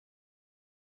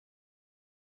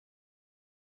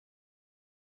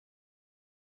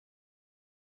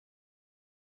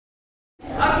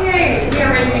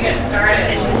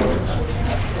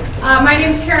My name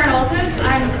is Karen Altus.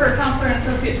 I'm the Career Counselor and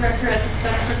Associate Director at the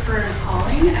Center for Career and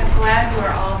Calling. I'm glad you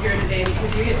are all here today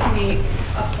because you get to meet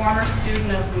a former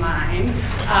student of mine.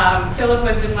 Philip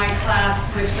was in my class,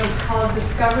 which was called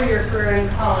Discover Your Career and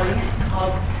Calling. It's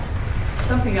called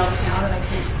something else now that I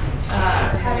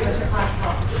can't. Patty, what's your class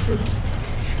called?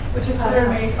 What's your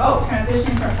class called?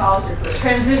 Transition from college to career.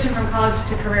 Transition from college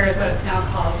to career is what it's now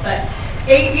called. But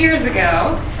 8 years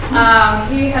ago,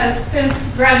 he has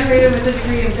since graduated with a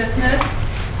degree in business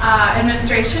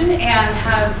administration and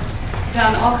has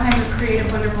done all kinds of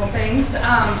creative, wonderful things.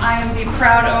 I am the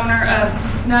proud owner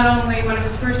of not only one of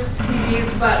his first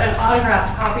CDs, but an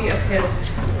autographed copy of his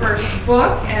first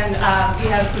book, and he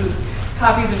has some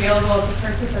copies available to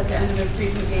purchase at the end of his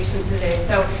presentation today.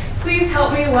 So please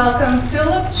help me welcome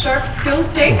Philip Sharp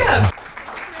Skills Jacob.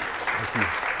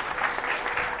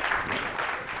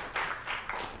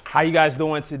 How you guys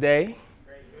doing today?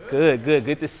 Good, good.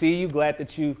 Good to see you. Glad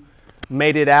that you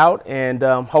made it out, and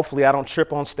hopefully I don't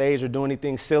trip on stage or do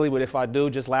anything silly, but if I do,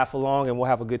 just laugh along and we'll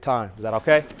have a good time. Is that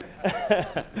okay?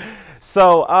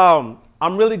 So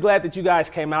I'm really glad that you guys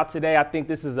came out today. I think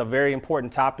this is a very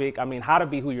important topic. I mean, how to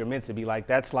be who you're meant to be. Like,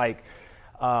 that's like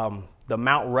the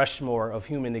Mount Rushmore of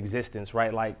human existence,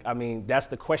 right? Like, I mean, that's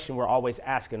the question we're always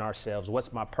asking ourselves.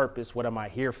 What's my purpose? What am I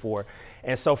here for?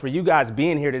 And so for you guys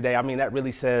being here today, I mean, that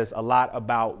really says a lot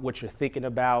about what you're thinking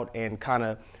about and kind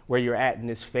of where you're at in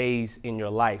this phase in your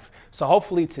life. So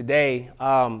hopefully today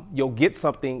you'll get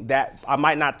something that I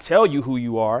might not tell you who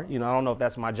you are. You know, I don't know if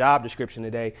that's my job description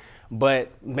today, but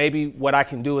maybe what I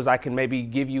can do is I can maybe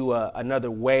give you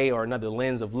another way or another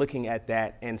lens of looking at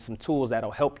that and some tools that'll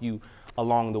help you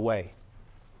along the way.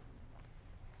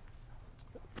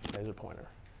 Laser pointer.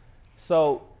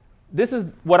 So this is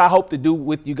what I hope to do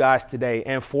with you guys today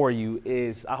and for you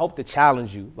is I hope to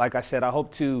challenge you. Like I said, I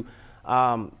hope to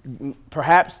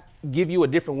perhaps give you a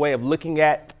different way of looking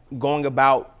at going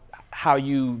about how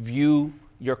you view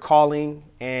your calling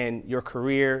and your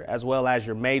career as well as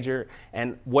your major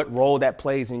and what role that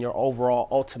plays in your overall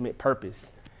ultimate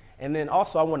purpose. And then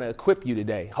also I want to equip you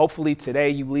today. Hopefully today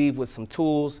you leave with some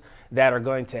tools that are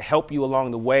going to help you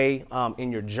along the way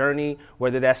in your journey,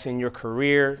 whether that's in your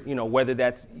career, you know, whether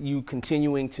that's you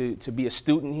continuing to be a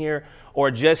student here,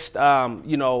 or just,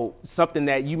 you know, something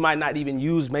that you might not even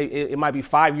use. Maybe it might be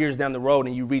 5 years down the road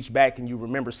and you reach back and you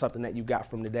remember something that you got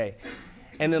from today.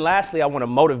 And then lastly, I want to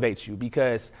motivate you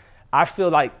because I feel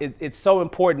like it's so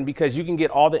important because you can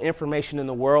get all the information in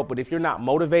the world, but if you're not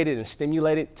motivated and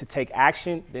stimulated to take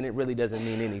action, then it really doesn't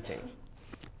mean anything.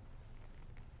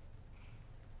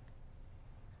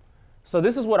 So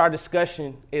this is what our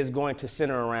discussion is going to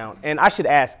center around. And I should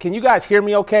ask, can you guys hear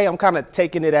me okay? I'm kind of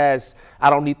taking it as I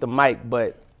don't need the mic,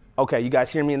 but okay, you guys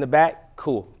hear me in the back?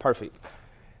 Cool, perfect.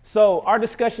 So our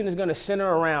discussion is going to center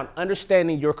around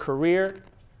understanding your career,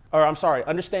 or I'm sorry,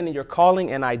 understanding your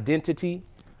calling and identity,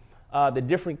 the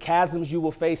different chasms you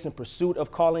will face in pursuit of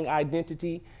calling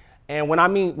identity. And when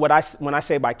I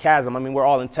say by chasm, I mean we're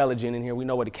all intelligent in here. We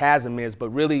know what a chasm is, but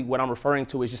really what I'm referring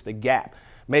to is just a gap.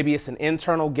 Maybe it's an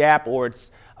internal gap or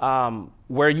it's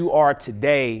where you are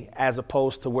today as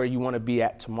opposed to where you want to be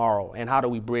at tomorrow. And how do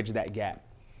we bridge that gap?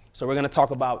 So we're going to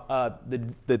talk about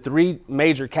the three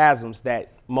major chasms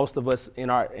that most of us in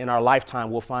our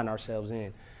lifetime will find ourselves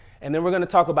in. And then we're going to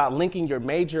talk about linking your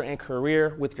major and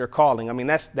career with your calling. I mean,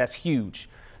 that's huge.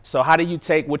 So how do you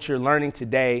take what you're learning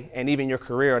today and even your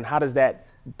career, and how does that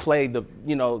play the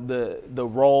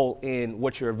role in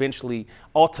what you're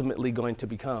ultimately going to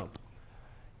become?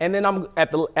 And then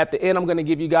at the end, I'm going to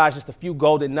give you guys just a few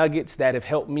golden nuggets that have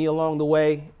helped me along the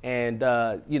way, and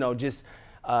just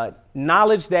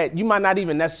knowledge that you might not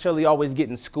even necessarily always get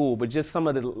in school, but just some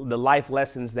of the life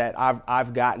lessons that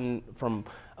I've gotten from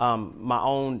my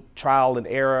own trial and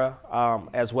error,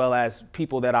 as well as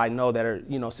people that I know that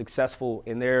are successful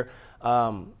in their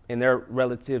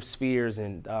relative spheres,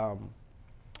 and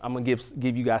I'm going to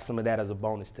give you guys some of that as a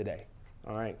bonus today.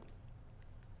 All right.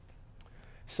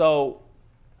 So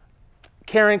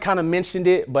Karen kind of mentioned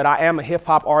it, but I am a hip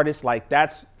hop artist. Like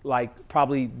that's like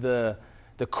probably the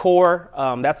core.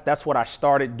 That's what I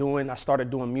started doing. I started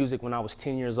doing music when I was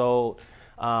 10 years old.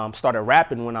 Started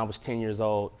rapping when I was 10 years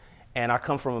old. And I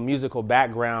come from a musical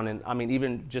background. And I mean,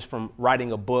 even just from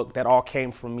writing a book, that all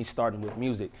came from me starting with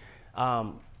music.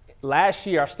 Last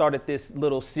year, I started this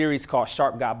little series called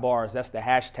Sharp Got Bars. That's the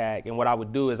hashtag. And what I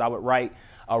would do is I would write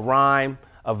a rhyme,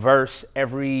 a verse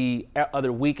every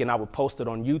other week, and I would post it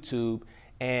on YouTube.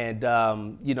 And,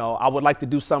 I would like to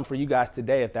do something for you guys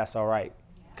today, if that's all right.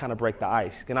 Kind of break the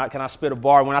ice. Can I spit a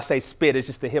bar? When I say spit, it's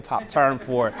just a hip hop term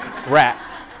for rap.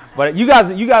 But you guys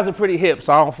are pretty hip,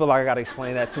 so I don't feel like I got to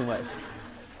explain that too much.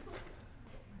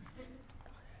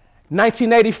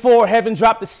 1984, heaven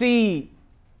dropped the seed.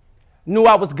 Knew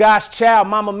I was God's child.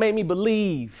 Mama made me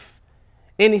believe.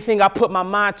 Anything I put my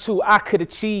mind to, I could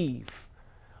achieve.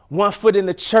 1 foot in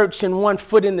the church and 1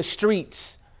 foot in the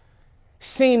streets.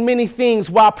 Seen many things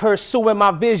while pursuing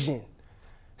my vision.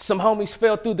 Some homies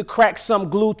fell through the cracks, some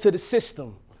glued to the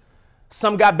system.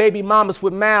 Some got baby mamas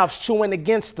with mouths chewing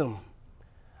against them.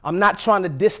 I'm not trying to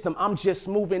diss them, I'm just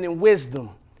moving in wisdom.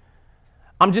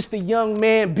 I'm just a young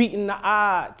man beating the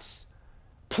odds.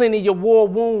 Plenty of war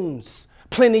wounds,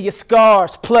 plenty of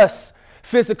scars, plus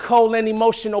physical and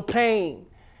emotional pain.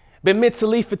 Been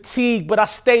mentally fatigued, but I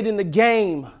stayed in the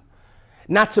game.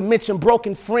 Not to mention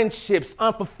broken friendships,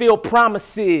 unfulfilled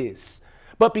promises.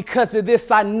 But because of this,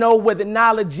 I know where the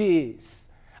knowledge is.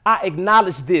 I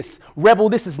acknowledge this. Rebel,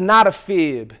 this is not a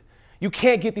fib. You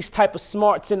can't get these type of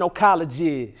smarts in no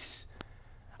colleges.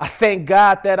 I thank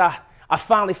God that I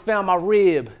finally found my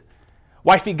rib.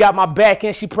 Wifey got my back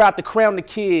and she proud to crown the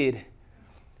kid.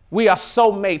 We are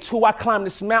soulmates, who I climb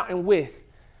this mountain with.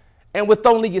 And with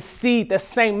only a seed, that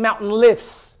same mountain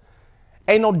lifts.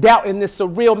 Ain't no doubt in this, a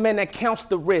real man that counts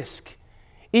the risk.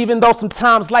 Even though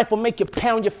sometimes life will make you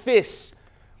pound your fists.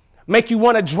 Make you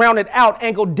want to drown it out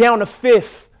and go down a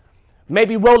fifth.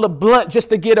 Maybe roll a blunt just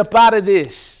to get up out of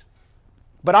this.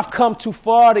 But I've come too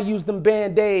far to use them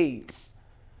Band-Aids.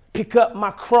 Pick up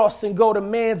my cross and go the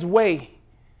man's way.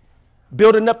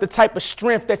 Building up the type of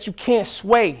strength that you can't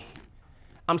sway.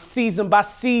 I'm seasoned by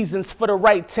seasons for the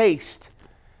right taste.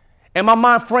 And my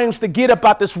mind frames to get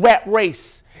about this rap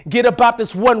race. Get about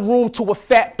this one room to a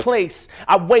fat place.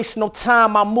 I waste no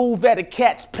time, I move at a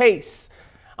cat's pace.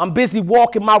 I'm busy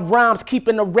walking my rhymes,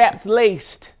 keeping the raps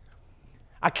laced.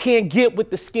 I can't get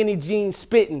with the skinny jeans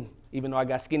spitting, even though I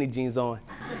got skinny jeans on.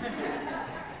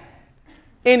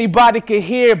 Anybody can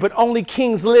hear, but only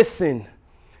kings listen.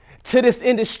 To this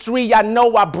industry, I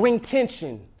know I bring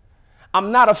tension.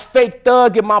 I'm not a fake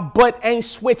thug and my butt ain't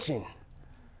switching.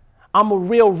 I'm a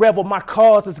real rebel, my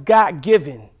cause is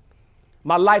God-given.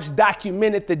 My life's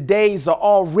documented, the days are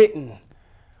all written.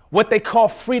 What they call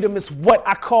freedom is what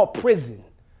I call prison.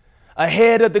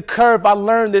 Ahead of the curve, I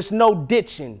learned there's no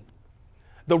ditching.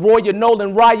 The Royal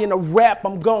Nolan Ryan of rap,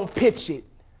 I'm gon' pitch it.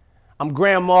 I'm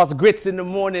grandma's grits in the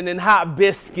morning and hot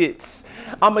biscuits.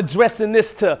 I'm addressing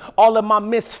this to all of my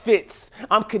misfits.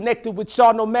 I'm connected with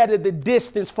y'all no matter the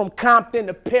distance, from Compton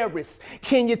to Paris,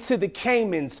 Kenya to the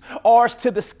Caymans, R's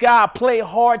to the sky, play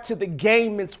hard to the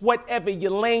game. It's whatever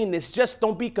your lane is, just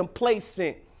don't be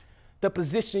complacent. The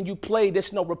position you play,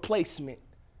 there's no replacement.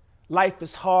 Life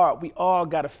is hard, we all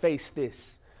gotta face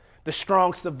this. The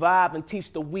strong survive and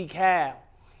teach the weak how.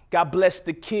 God bless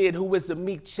the kid who is a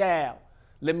meek child.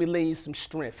 Let me lend you some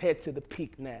strength. Head to the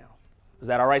peak now. Is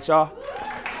that all right, y'all?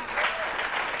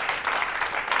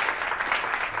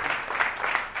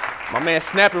 My man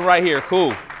snapping right here.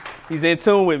 Cool. He's in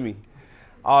tune with me.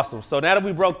 Awesome. So now that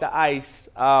we broke the ice,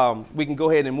 we can go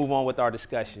ahead and move on with our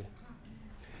discussion.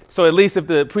 So at least if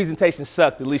the presentation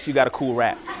sucked, at least you got a cool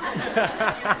rap.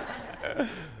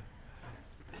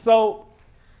 So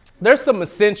there's some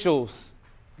essentials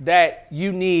that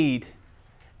you need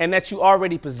and that you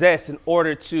already possess in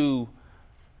order to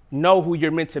know who you're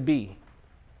meant to be.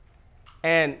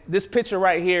 And this picture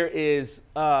right here is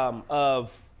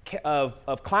of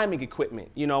climbing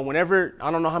equipment. You know, whenever, I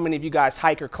don't know how many of you guys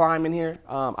hike or climb in here.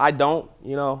 I don't,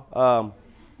 you know,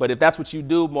 but if that's what you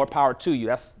do, more power to you.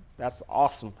 That's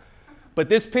awesome. But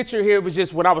this picture here was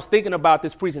just, when I was thinking about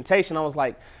this presentation, I was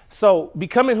like, so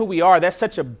becoming who we are, that's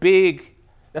such a big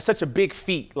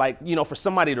feat, like, you know, for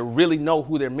somebody to really know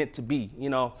who they're meant to be, you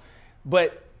know.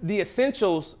 But the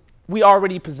essentials, we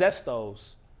already possess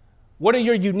those. What are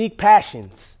your unique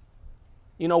passions?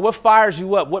 You know, what fires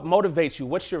you up? What motivates you?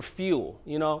 What's your fuel?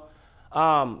 You know,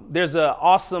 there's an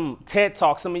awesome TED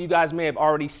Talk. Some of you guys may have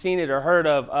already seen it or heard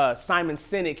of Simon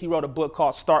Sinek. He wrote a book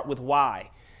called Start With Why.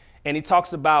 And he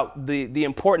talks about the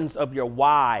importance of your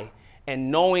why.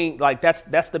 And knowing, like,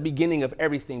 that's the beginning of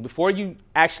everything. Before you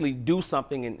actually do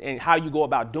something, and how you go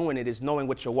about doing it is knowing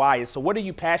what your why is. So what are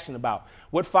you passionate about?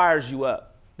 What fires you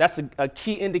up? That's a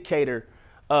key indicator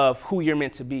of who you're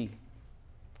meant to be.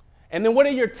 And then what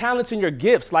are your talents and your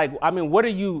gifts? Like, I mean, what are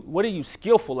you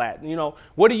skillful at? You know,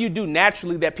 what do you do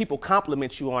naturally that people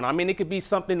compliment you on? I mean, it could be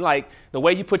something like the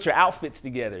way you put your outfits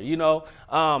together, you know,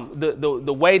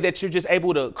 the way that you're just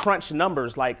able to crunch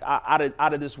numbers, like out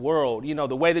of this world, you know,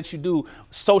 the way that you do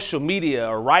social media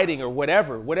or writing or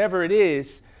whatever it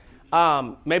is.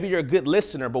 Maybe you're a good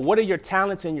listener, but what are your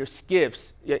talents and your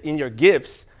gifts?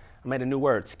 I made a new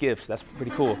word, skiffs. That's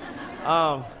pretty cool.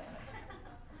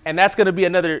 And that's going to be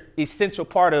another essential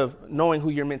part of knowing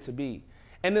who you're meant to be.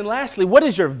 And then lastly, what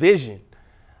is your vision?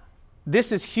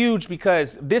 this is huge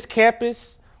because this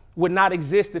campus would not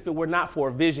exist if it were not for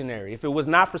a visionary, if it was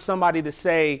not for somebody to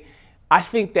say, I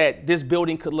think that this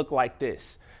building could look like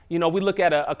this. You know, we look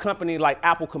at a company like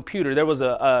Apple Computer. There was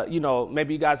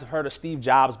maybe you guys have heard of Steve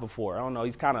Jobs before. I don't know,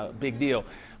 he's kind of a big deal.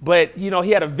 But, you know,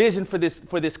 he had a vision for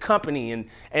this company,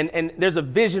 and there's a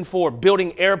vision for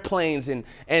building airplanes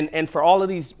and for all of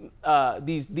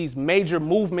these major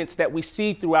movements that we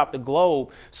see throughout the globe.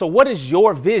 So what is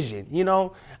your vision, you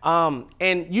know?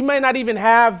 And you may not even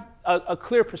have a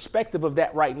clear perspective of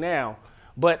that right now,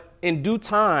 but in due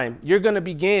time, you're going to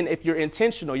begin, if you're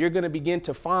intentional, you're going to begin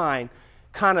to find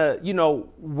kind of, you know,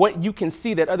 what you can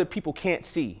see that other people can't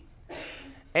see.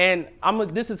 And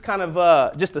this is kind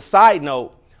of just a side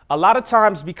note. A lot of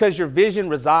times, because your vision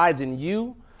resides in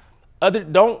you,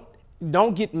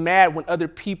 don't get mad when other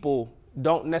people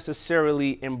don't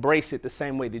necessarily embrace it the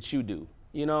same way that you do.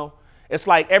 You know, it's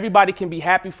like everybody can be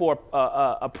happy for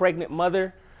a pregnant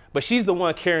mother, but she's the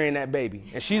one carrying that baby,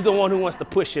 and she's the one who wants to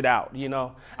push it out. You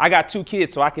know, I got 2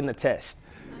 kids, so I can attest.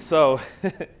 So.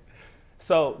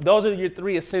 So those are your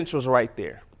 3 essentials right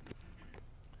there.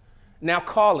 Now,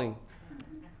 calling.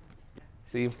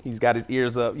 See, he's got his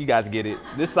ears up. You guys get it.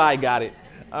 This side got it.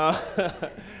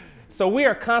 So we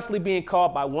are constantly being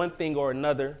called by one thing or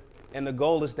another, and the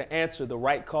goal is to answer the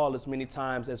right call as many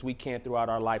times as we can throughout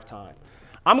our lifetime.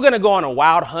 I'm going to go on a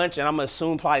wild hunch, and I'm going to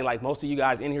assume probably like most of you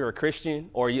guys in here are Christian,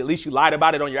 or at least you lied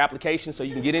about it on your application so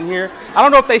you can get in here. I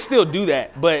don't know if they still do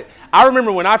that, but I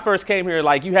remember when I first came here,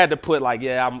 like you had to put like,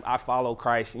 yeah, I follow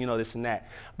Christ, you know, this and that.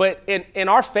 But in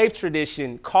our faith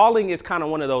tradition, calling is kind of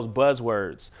one of those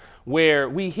buzzwords where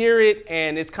we hear it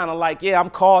and it's kind of like, yeah,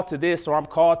 I'm called to this, or I'm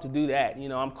called to do that. You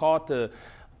know, I'm called to,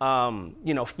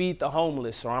 feed the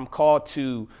homeless, or I'm called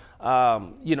to,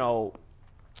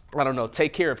 I don't know,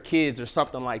 take care of kids or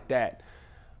something like that.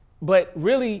 But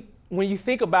really, when you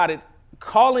think about it,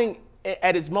 calling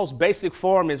at its most basic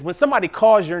form is when somebody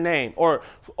calls your name, or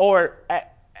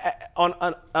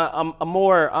on a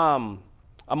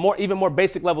more even more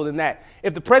basic level than that.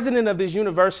 If the president of this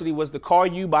university was to call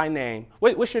you by name,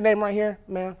 what's your name right here,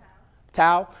 ma'am?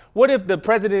 Tao. What if the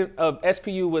president of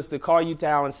SPU was to call you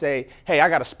Tao and say, hey, I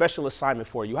got a special assignment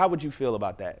for you? How would you feel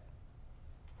about that?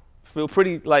 Feel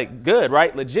pretty like good,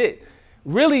 right? Legit.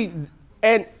 Really,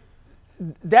 and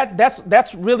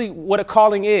that's really what a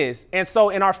calling is. And so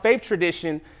in our faith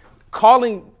tradition,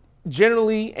 calling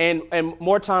generally and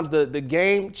more times the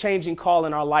game-changing call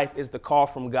in our life is the call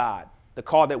from God. The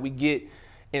call that we get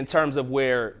in terms of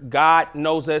where God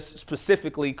knows us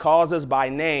specifically, calls us by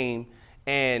name,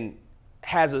 and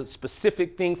has a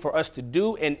specific thing for us to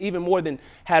do, and even more than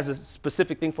has a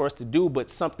specific thing for us to do, but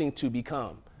something to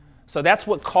become. So that's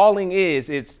what calling is.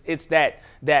 It's that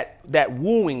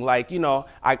wooing, like, you know,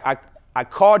 I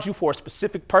called you for a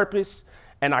specific purpose,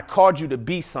 and I called you to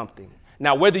be something.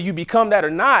 Now, whether you become that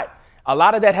or not, a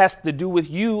lot of that has to do with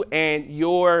you and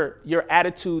your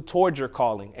attitude towards your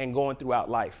calling and going throughout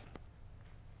life.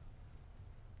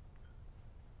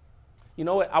 You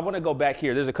know what? I want to go back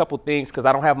here. There's a couple things because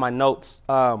I don't have my notes.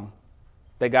 We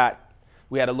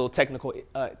had a little technical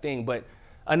thing, but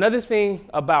another thing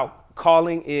about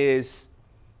calling is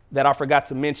that I forgot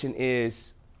to mention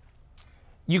is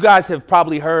you guys have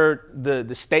probably heard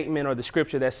the statement or the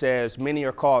scripture that says many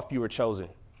are called, few are chosen,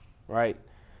 right?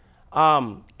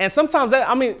 And sometimes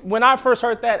when I first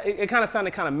heard that, it kind of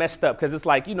sounded kind of messed up because it's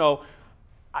like, you know,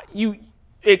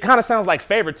 it kind of sounds like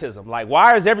favoritism. Like,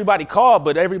 why is everybody called,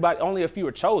 but only a few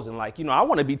are chosen? Like, you know, I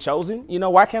want to be chosen. You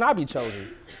know, why can't I be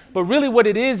chosen? But really what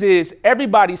it is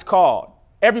everybody's called.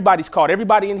 Everybody's called.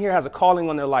 Everybody in here has a calling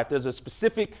on their life. There's a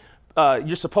specific,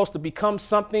 you're supposed to become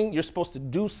something. You're supposed to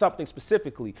do something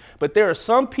specifically. But there are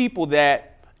some people that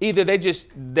either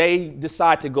they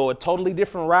decide to go a totally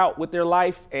different route with their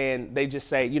life, and they just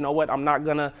say, you know what, I'm not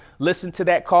going to listen to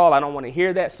that call. I don't want to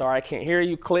hear that. Sorry, I can't hear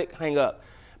you. Click, hang up.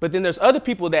 But then there's other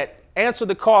people that answer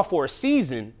the call for a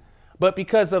season, but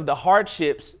because of the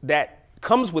hardships that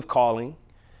comes with calling,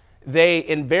 they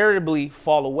invariably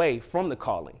fall away from the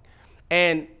calling.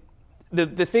 And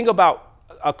the thing about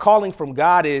a calling from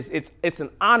God is it's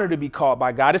an honor to be called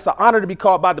by God. It's an honor to be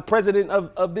called by the president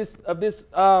of this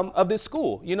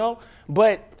school, you know.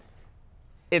 But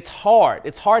it's hard.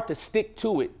 It's hard to stick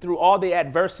to it through all the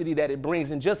adversity that it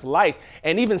brings in just life,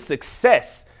 and even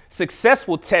success. Success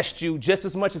will test you just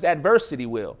as much as adversity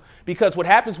will, because what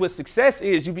happens with success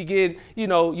is you begin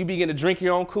to drink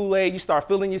your own Kool-Aid. You start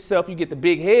feeling yourself. You get the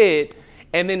big head.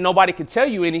 And then nobody can tell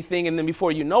you anything, and then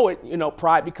before you know it, you know,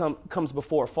 pride comes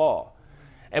before a fall.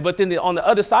 But then on the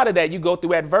other side of that, you go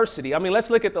through adversity. I mean, let's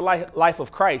look at the life of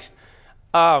Christ.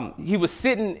 He was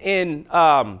sitting in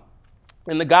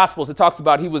in the Gospels, it talks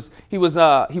about he was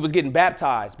getting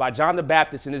baptized by John the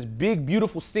Baptist in this big,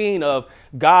 beautiful scene of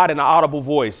God in an audible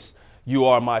voice. You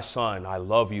are my son. I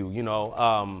love you. He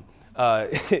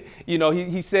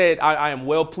said, I am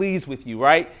well pleased with you.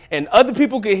 Right. And other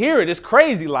people could hear it. It's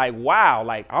crazy. Like, wow,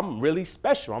 like I'm really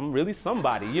special. I'm really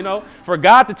somebody, for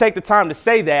God to take the time to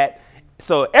say that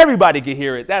so everybody could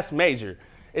hear it. That's major.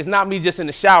 It's not me just in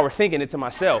the shower thinking it to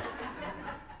myself.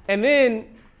 And then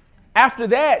after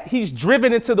that, he's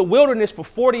driven into the wilderness for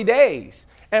 40 days.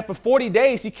 And for 40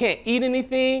 days, he can't eat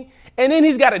anything. And then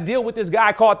he's got to deal with this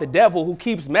guy called the devil who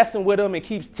keeps messing with him and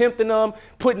keeps tempting him,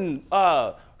 putting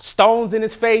stones in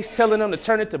his face, telling him to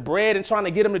turn it to bread and trying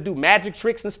to get him to do magic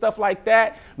tricks and stuff like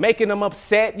that, making him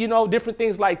upset, different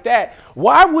things like that.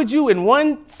 Why would you in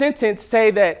one sentence say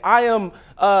that I am,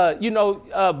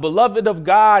 beloved of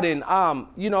God and,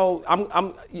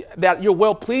 that you're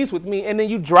well pleased with me, and then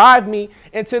you drive me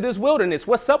into this wilderness?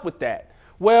 What's up with that?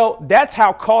 Well, that's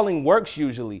how calling works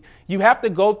usually. You have to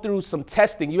go through some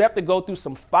testing. You have to go through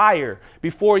some fire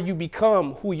before you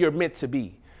become who you're meant to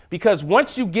be. Because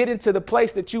once you get into the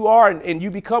place that you are and you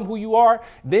become who you are,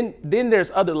 then there's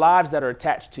other lives that are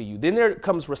attached to you. Then there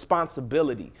comes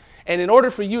responsibility. And in order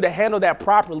for you to handle that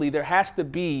properly, there has to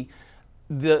be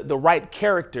the right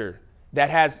character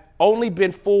that has only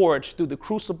been forged through the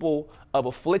crucible of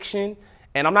affliction.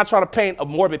 And I'm not trying to paint a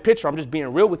morbid picture. I'm just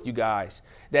being real with you guys,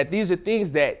 that these are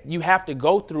things that you have to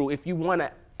go through if you want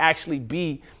to actually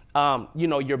be,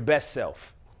 your best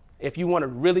self. If you want to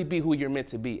really be who you're meant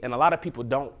to be. And a lot of people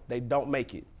don't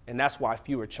make it. And that's why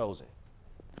few are chosen.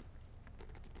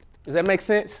 Does that make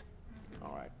sense?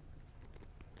 All right.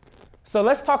 So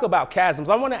let's talk about chasms.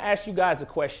 I want to ask you guys a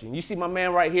question. You see my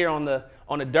man right here on the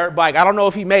dirt bike. I don't know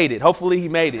if he made it. Hopefully he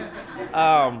made it.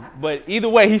 But either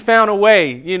way, he found a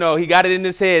way. He got it in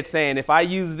his head saying, if I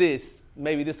use this,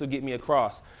 maybe this will get me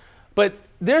across. But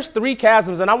there's 3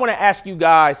 chasms, and I want to ask you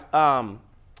guys,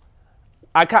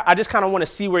 I just kind of want to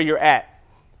see where you're at.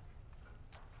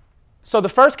 So the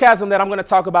first chasm that I'm going to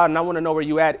talk about, and I want to know where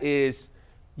you're at, is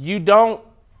you don't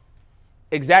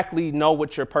exactly know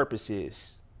what your purpose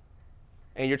is,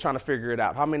 and you're trying to figure it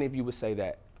out. How many of you would say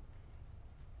that?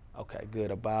 Okay,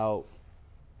 good. About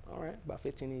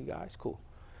 15 of you guys. Cool.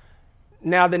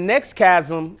 Now, the next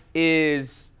chasm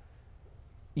is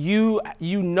you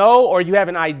know, or you have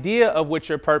an idea of what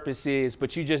your purpose is,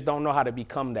 but you just don't know how to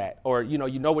become that. Or, you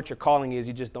know what your calling is,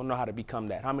 you just don't know how to become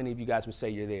that. How many of you guys would say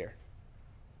you're there?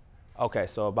 Okay,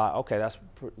 so that's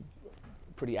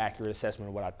pretty accurate assessment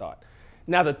of what I thought.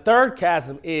 Now, the third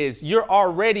chasm is you're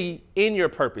already in your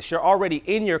purpose. You're already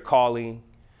in your calling,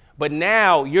 but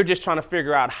now you're just trying to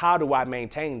figure out, how do I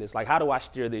maintain this? Like, how do I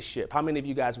steer this ship? How many of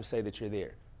you guys would say that you're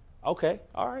there? Okay,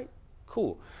 all right.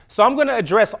 Cool. So I'm going to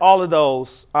address all of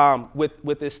those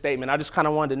with this statement. I just kind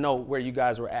of wanted to know where you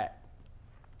guys were at.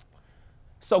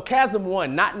 So chasm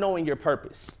 1, not knowing your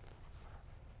purpose.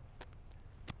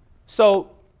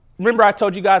 So remember I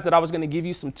told you guys that I was going to give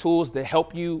you some tools to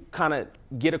help you kind of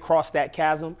get across that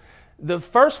chasm. The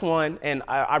first one, and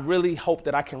I really hope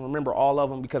that I can remember all of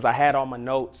them because I had all my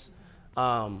notes.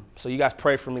 So you guys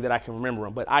pray for me that I can remember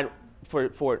them. But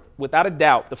without a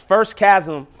doubt, the first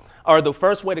chasm, or the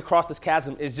first way to cross this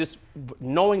chasm, is just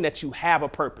knowing that you have a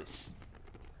purpose.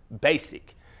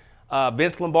 Basic.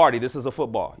 Vince Lombardi, this is a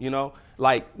football,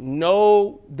 like,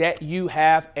 know that you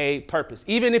have a purpose.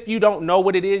 Even if you don't know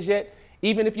what it is yet,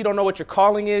 even if you don't know what your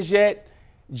calling is yet,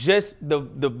 just the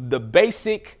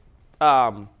basic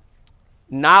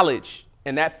knowledge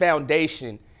and that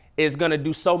foundation is going to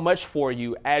do so much for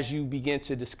you as you begin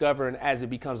to discover and as it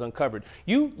becomes uncovered.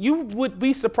 You would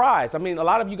be surprised. I mean, a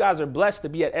lot of you guys are blessed to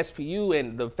be at SPU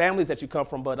and the families that you come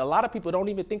from, but a lot of people don't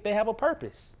even think they have a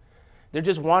purpose. They're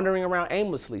just wandering around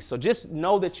aimlessly. So just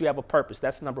know that you have a purpose.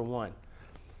 That's number 1.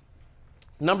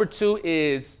 Number 2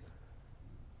 is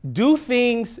do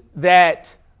things that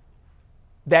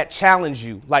challenge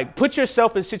you. Like, put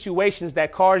yourself in situations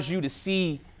that cause you to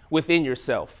see within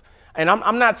yourself. And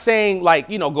I'm not saying, like,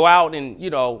 go out and,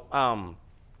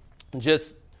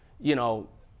 just,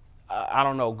 I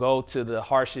don't know, go to the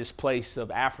harshest place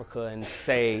of Africa and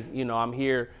say, I'm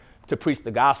here to preach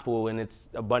the gospel and it's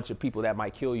a bunch of people that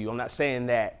might kill you. I'm not saying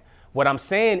that. What I'm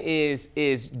saying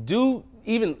is do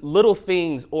even little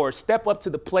things, or step up to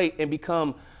the plate and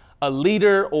become a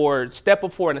leader, or step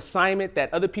up for an assignment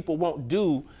that other people won't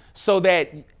do, so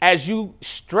that as you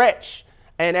stretch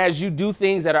and as you do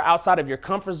things that are outside of your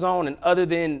comfort zone and other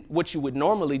than what you would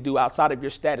normally do outside of your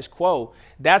status quo,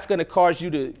 that's going to cause you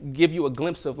to give you a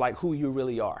glimpse of like who you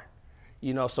really are.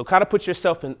 So kind of put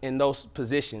yourself in those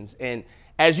positions. And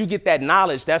as you get that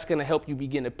knowledge, that's going to help you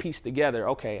begin to piece together,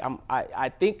 okay, I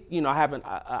think, you know, I have an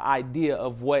idea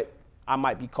of what I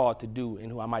might be called to do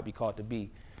and who I might be called to be.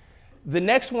 The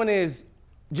next one is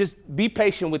just be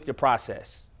patient with your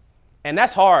process. And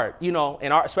that's hard, you know,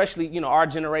 and especially, you know, our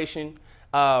generation,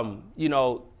 you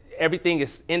know, everything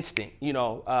is instant, you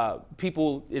know,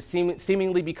 people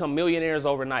seemingly become millionaires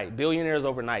overnight, billionaires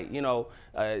overnight,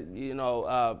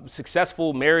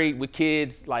 successful, married with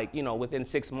kids, like, you know, within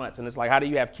 6 months. And it's like, how do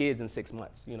you have kids in 6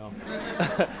 months, you know?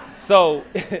 So,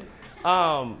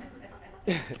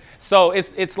 so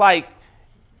it's like,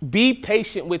 be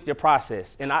patient with your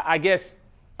process. And I guess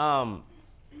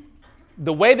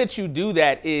the way that you do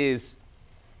that is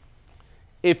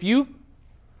if you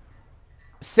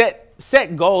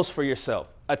set goals for yourself,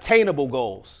 attainable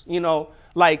goals, you know,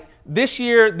 like this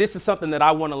year, this is something that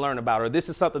I want to learn about, or this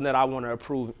is something that I want to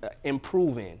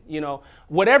improve in, you know,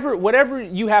 whatever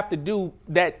you have to do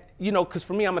that, you know, because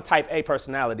for me, I'm a type A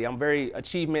personality. I'm very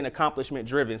achievement, accomplishment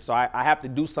driven. So I have to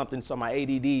do something so my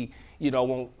ADD, you know,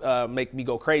 won't make me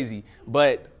go crazy.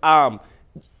 But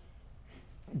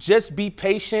just be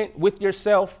patient with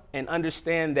yourself and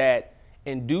understand that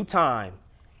in due time,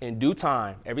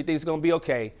 everything's going to be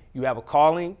okay. You have a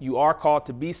calling. You are called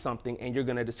to be something, and you're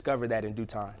going to discover that in due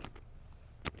time.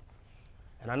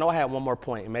 And I know I had one more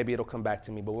point, and maybe it'll come back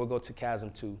to me, but we'll go to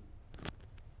chasm 2.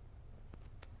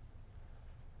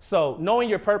 So knowing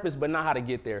your purpose, but not how to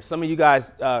get there. Some of you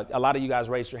guys, a lot of you guys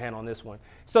raised your hand on this one.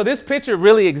 So this picture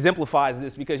really exemplifies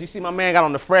this because you see my man got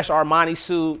on the fresh Armani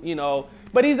suit, you know,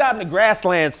 but he's out in the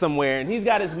grasslands somewhere and he's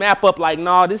got his map up like,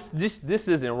 no, this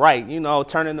isn't right, you know,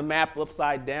 turning the map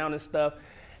upside down and stuff.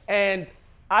 And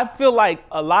I feel like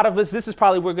a lot of us, this is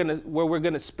probably where we're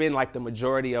gonna spend like the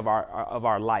majority of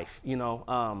our life, you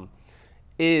know,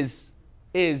 is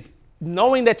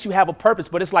knowing that you have a purpose.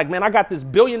 But it's like, man, I got this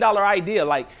 $1 billion idea.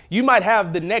 Like you might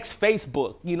have the next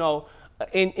Facebook, you know,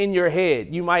 in your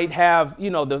head. You might have, you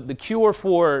know, the cure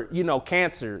for, you know,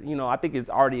 cancer. You know, I think it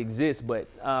already exists, but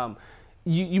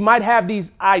you might have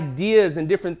these ideas and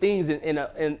different things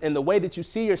in the way that you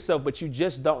see yourself, but you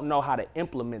just don't know how to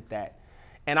implement that.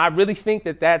 And I really think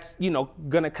that that's, you know,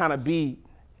 going to kind of be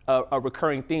a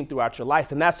recurring theme throughout your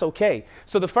life, and that's okay.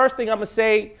 So the first thing I'm going to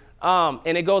say,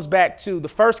 and it goes back to the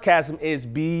first chasm, is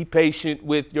be patient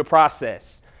with your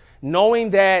process. Knowing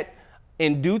that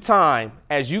in due time,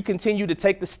 as you continue to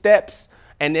take the steps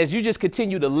and as you just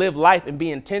continue to live life and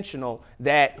be intentional,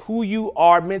 that who you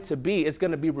are meant to be is going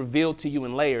to be revealed to you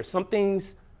in layers. Some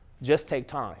things just take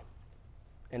time.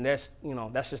 And that's, you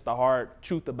know, that's just the hard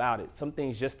truth about it. Some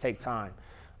things just take time.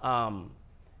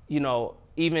 You know,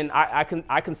 even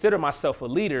I consider myself a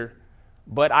leader,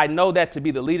 but I know that to be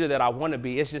the leader that I want to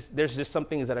be, it's just, there's just some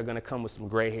things that are going to come with some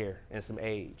gray hair and some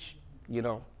age, you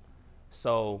know?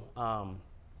 So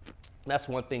that's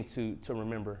one thing to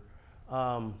remember.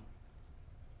 I'm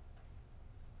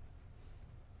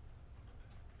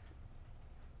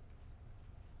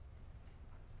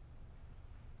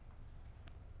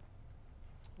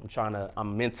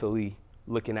mentally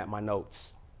looking at my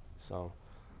notes, so.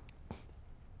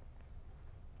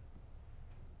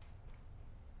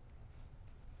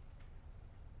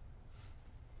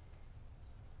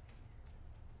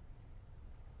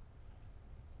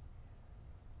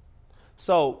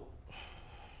 So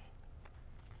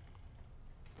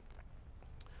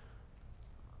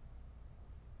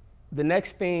the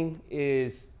next thing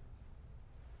is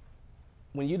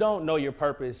when you don't know your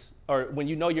purpose, or when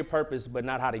you know your purpose but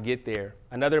not how to get there,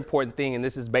 another important thing, and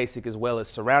this is basic as well, is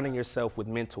surrounding yourself with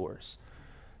mentors.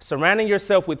 Surrounding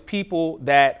yourself with people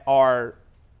that are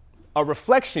a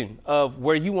reflection of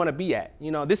where you want to be at. You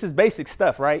know, this is basic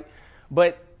stuff, right?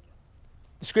 But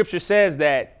the scripture says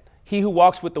that he who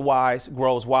walks with the wise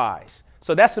grows wise.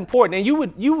 So that's important.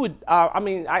 And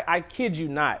I kid you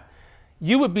not,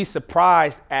 you would be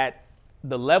surprised at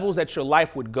the levels that your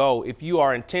life would go if you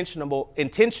are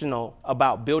intentional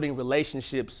about building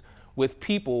relationships with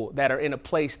people that are in a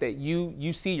place that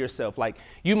you see yourself. Like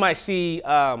you might see,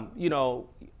 I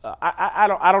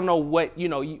don't know what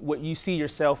you see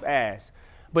yourself as.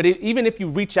 But even if you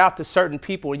reach out to certain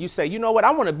people and you say, you know what,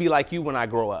 I want to be like you when I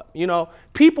grow up, you know,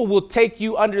 people will take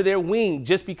you under their wing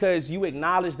just because you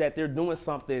acknowledge that they're doing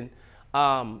something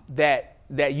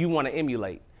that you want to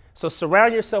emulate. So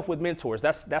surround yourself with mentors.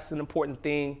 That's an important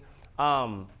thing.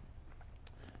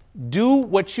 Do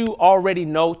what you already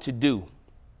know to do.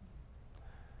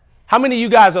 How many of you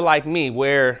guys are like me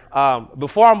where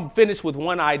before I'm finished with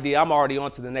one idea, I'm already on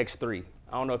to the next 3?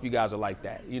 I don't know if you guys are like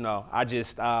that. You know, I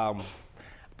just...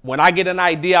 when I get an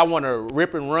idea, I want to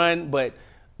rip and run. But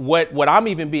what I'm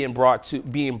even being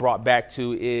brought back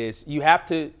to is you have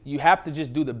to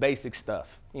just do the basic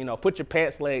stuff. You know, put your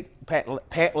pant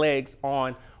legs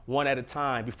on one at a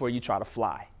time before you try to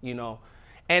fly, you know.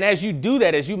 And as you do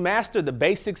that, as you master the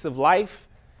basics of life,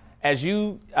 as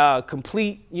you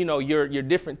complete, you know, your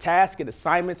different tasks and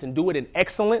assignments and do it in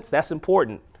excellence, that's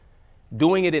important.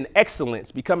 Doing it in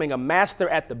excellence, becoming a master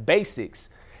at the basics,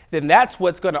 then that's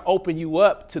what's going to open you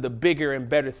up to the bigger and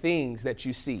better things that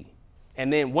you see.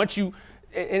 And then once you,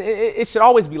 it should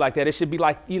always be like that. It should be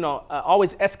like, you know,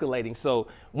 always escalating. So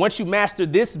once you master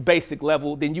this basic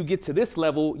level, then you get to this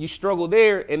level, you struggle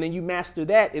there, and then you master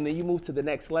that, and then you move to the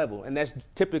next level. And that's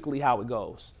typically how it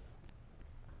goes.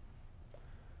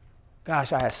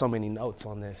 Gosh, I had so many notes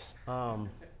on this.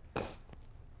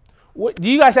 Do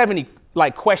you guys have any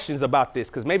like questions about this?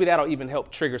 Because maybe that'll even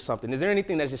help trigger something. Is there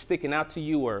anything that's just sticking out to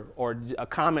you, or a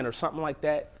comment or something like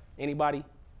that? Anybody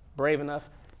brave enough?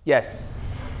 Yes.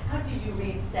 How did you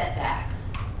read setbacks?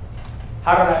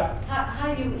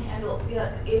 How do you handle, you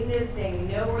know, in this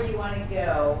thing, you know where you want to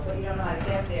go, but you don't know how to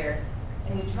get there,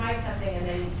 and you try something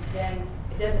and then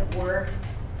it doesn't work,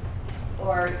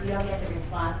 or you don't get the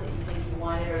response that you think you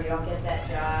wanted, or you don't get that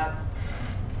job?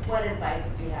 What advice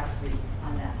would you have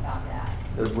on that, about that?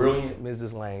 The brilliant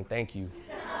Mrs. Lane, thank you.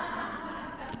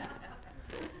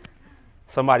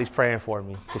 Somebody's praying for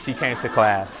me because she came to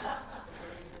class.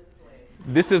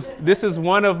 This is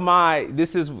one of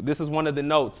the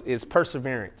notes is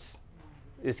perseverance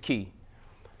is key.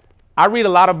 I read a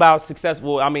lot about success.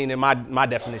 Well, I mean, in my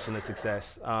definition of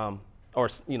success, or,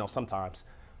 you know, sometimes,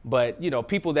 but, you know,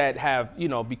 people that have, you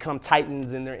know, become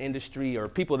titans in their industry, or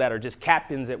people that are just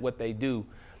captains at what they do.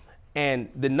 And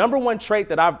the number one trait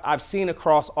that I've seen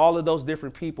across all of those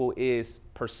different people is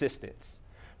persistence,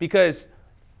 because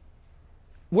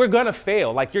we're going to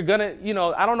fail. Like, you're going to, you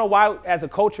know, I don't know why as a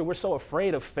culture we're so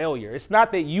afraid of failure. It's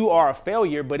not that you are a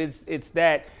failure, but it's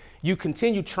that you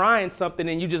continue trying something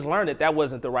and you just learn that that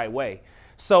wasn't the right way.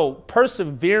 So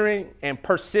persevering and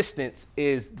persistence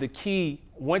is the key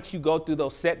once you go through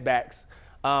those setbacks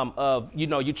of, you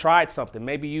know, you tried something.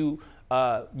 Maybe you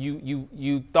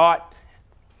thought,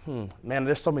 man,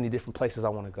 there's so many different places I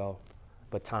want to go,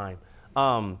 but time.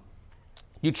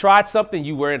 You tried something,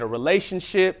 you were in a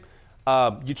relationship,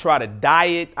 you tried a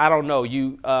diet, I don't know,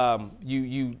 you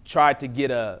tried to get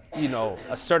a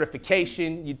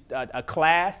certification, a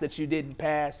class that you didn't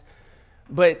pass.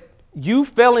 But you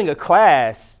failing a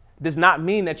class does not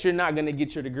mean that you're not going to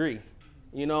get your degree,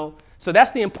 you know? So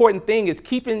that's the important thing, is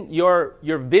keeping your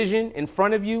vision in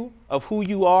front of you of who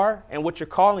you are and what your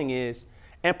calling is,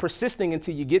 and persisting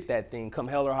until you get that thing, come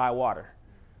hell or high water.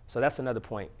 So that's another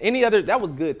point. That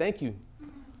was good, thank you.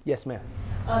 Yes, ma'am.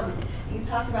 You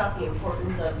talked about the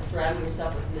importance of surrounding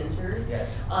yourself with mentors. Yes.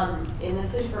 In the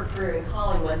search for a career in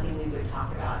calling, one thing we would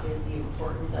talk about is the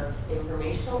importance of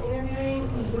informational interviewing,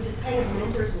 which is kind of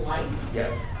mentors light. Yeah.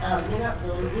 You're not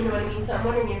really, you know what I mean? So I'm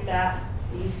wondering if that,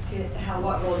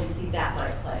 what role do you see that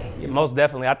might play? Yeah, most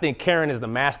definitely. I think Karen is the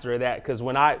master of that, because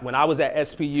when I was at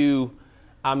SPU,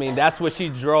 I mean, that's what she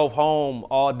drove home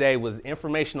all day, was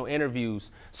informational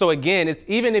interviews. So again, it's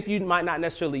even if you might not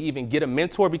necessarily even get a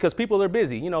mentor, because people are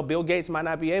busy. You know, Bill Gates might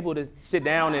not be able to sit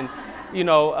down and,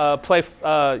 play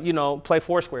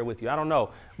Foursquare with you. I don't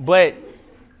know. But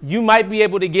you might be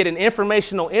able to get an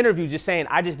informational interview just saying,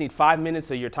 I just need 5 minutes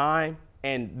of your time.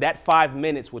 And that 5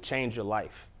 minutes will change your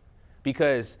life,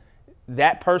 because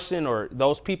that person or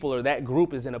those people or that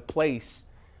group is in a place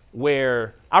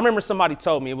where, I remember somebody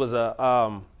told me, it was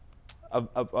a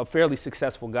fairly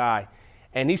successful guy,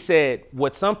 and he said,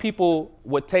 what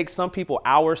take some people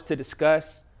hours to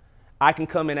discuss, I can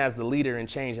come in as the leader and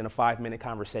change in a 5-minute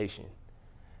conversation.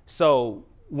 So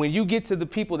when you get to the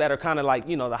people that are kind of like,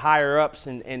 you know, the higher ups,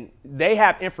 and they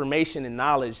have information and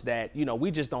knowledge that, you know,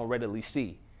 we just don't readily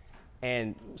see.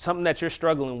 And something that you're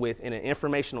struggling with in an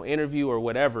informational interview or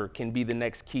whatever can be the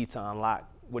next key to unlock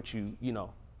what you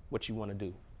want to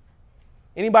do.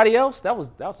 Anybody else?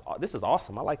 This is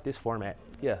awesome. I like this format.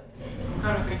 Yeah. I'm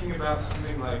kind of thinking about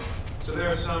something like, so there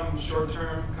are some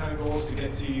short-term kind of goals to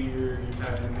get to your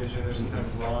kind of envision. There's some kind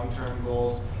of long-term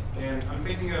goals. And I'm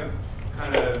thinking of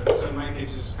so in my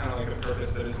case, it's kind of like a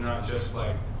purpose that is not just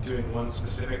like doing one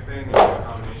specific thing, it's a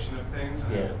combination of things.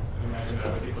 Yeah. I imagine that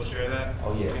other people share that.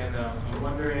 Oh, yeah. And I'm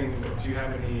wondering, do you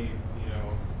have any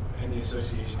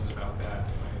associations about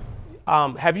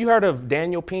that? Have you heard of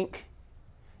Daniel Pink?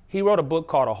 He wrote a book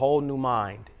called A Whole New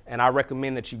Mind, and I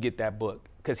recommend that you get that book,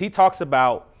 because he talks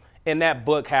about in that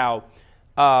book how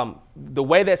the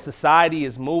way that society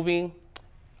is moving,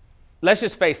 let's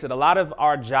just face it, a lot of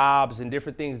our jobs and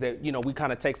different things that, you know, we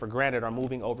kind of take for granted are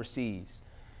moving overseas.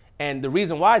 And the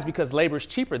reason why is because labor is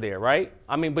cheaper there, right?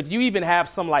 I mean, but you even have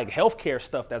some like healthcare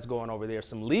stuff that's going over there,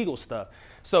 some legal stuff.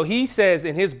 So he says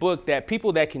in his book that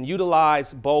people that can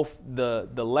utilize both the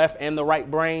left and the right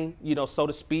brain, you know, so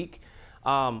to speak,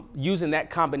 using that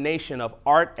combination of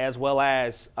art as well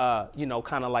as, you know,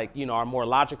 kind of like, you know, our more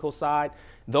logical side,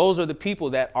 those are the people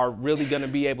that are really going to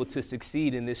be able to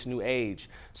succeed in this new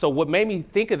age. So what made me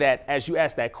think of that as you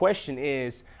asked that question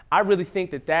is I really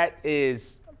think that that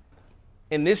is,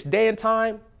 in this day and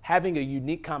time, having a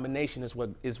unique combination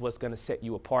is what's going to set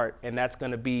you apart. And that's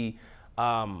going to be,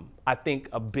 I think,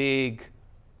 a big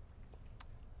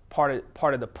part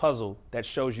of the puzzle that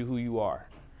shows you who you are.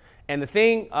 And the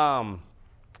thing, I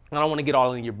don't want to get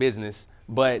all in your business,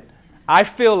 but I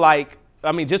feel like,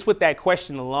 I mean, just with that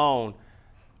question alone,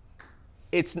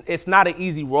 it's not an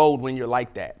easy road when you're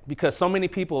like that, because so many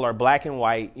people are black and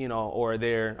white, you know, or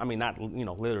they're, I mean, not, you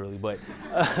know, literally, but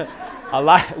a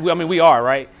lot, I mean, we are,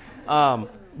 right?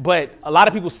 But a lot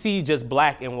of people see just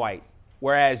black and white,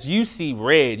 whereas you see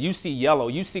red, you see yellow,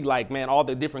 you see like, man, all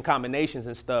the different combinations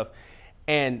and stuff.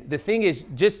 And the thing is,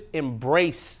 just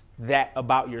embrace that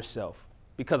about yourself,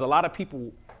 because a lot of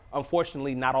people,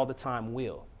 unfortunately, not all the time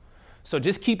will. So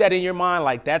just keep that in your mind,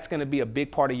 like that's going to be a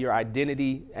big part of your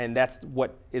identity, and that's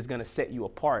what is going to set you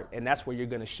apart, and that's where you're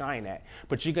going to shine at.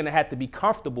 But you're going to have to be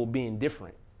comfortable being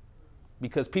different,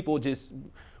 because people just,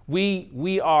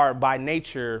 we are by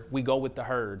nature, we go with the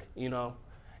herd, you know,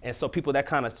 and so people that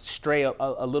kind of stray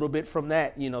a little bit from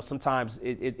that, you know, sometimes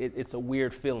it's a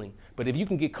weird feeling. But if you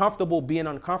can get comfortable being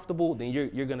uncomfortable, then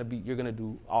you're going to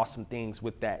do awesome things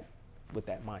with that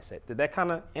mindset. Did that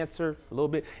kind of answer a little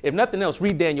bit? If nothing else,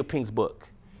 read Daniel Pink's book.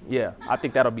 Yeah, I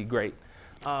think that'll be great.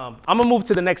 I'm going to move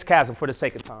to the next chasm for the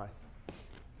sake of time.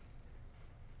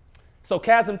 So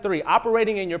chasm 3,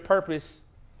 operating in your purpose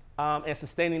and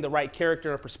sustaining the right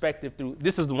character and perspective through,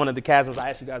 this is one of the chasms I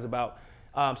asked you guys about.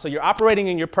 So you're operating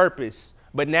in your purpose,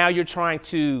 but now you're trying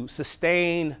to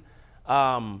sustain,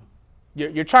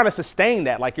 you're trying to sustain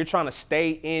that, like you're trying to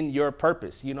stay in your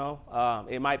purpose, you know.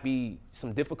 It might be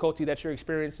some difficulty that you're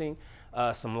experiencing,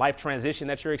 some life transition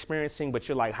that you're experiencing, but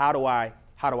you're like, how do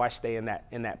I stay in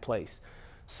that place?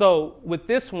 So with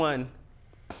this one,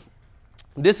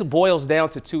 this boils down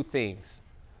to two things: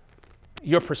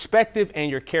 your perspective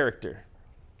and your character.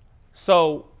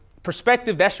 So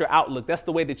perspective, that's your outlook, that's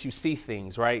the way that you see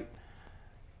things, right?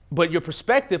 But your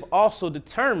perspective also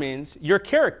determines your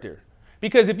character.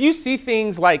 Because if you see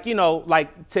things like, you know,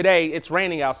 like today it's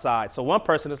raining outside. So one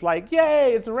person is like,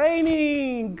 yay, it's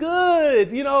raining,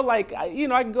 good. You know, like, I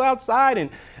can go outside and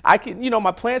I can, you know,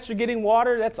 my plants are getting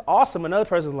water. That's awesome. Another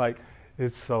person's like,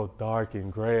 it's so dark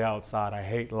and gray outside. I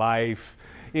hate life,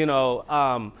 you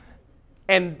know.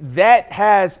 And that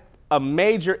has a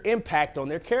major impact on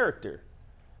their character.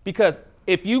 Because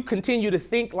if you continue to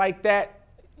think like that,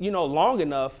 you know, long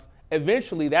enough,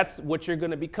 eventually that's what you're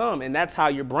going to become, and that's how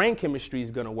your brain chemistry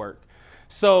is going to work.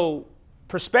 So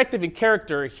perspective and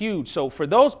character are huge. So for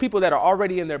those people that are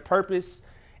already in their purpose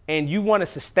and you want to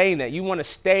sustain that, you want to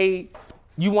stay,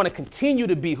 you want to continue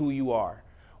to be who you are,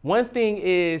 one thing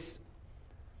is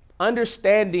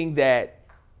understanding that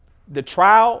the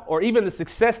trial or even the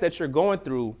success that you're going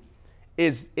through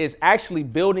is actually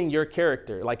building your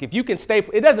character. Like if you can stay,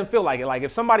 it doesn't feel like it. Like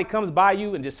if somebody comes by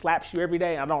you and just slaps you every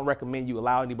day, I don't recommend you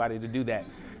allow anybody to do that.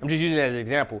 I'm just using that as an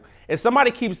example. If somebody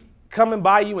keeps coming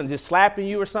by you and just slapping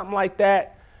you or something like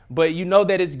that, but you know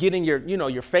that it's getting your, you know,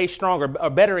 your face stronger. A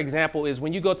better example is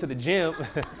when you go to the gym.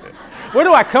 Where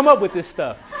do I come up with this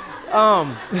stuff?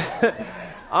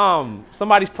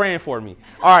 Somebody's praying for me.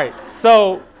 All right,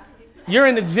 so you're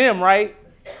in the gym, right?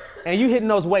 And you hitting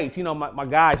those weights, you know, my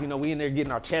guys, you know, we in there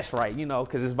getting our chest right, you know,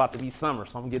 because it's about to be summer,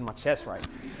 so I'm getting my chest right.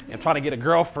 And I'm trying to get a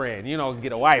girlfriend, you know,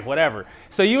 get a wife, whatever.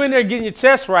 So you in there getting your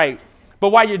chest right, but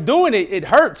while you're doing it, it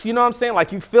hurts, you know what I'm saying?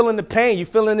 Like you feeling the pain, you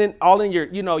feeling it all in your,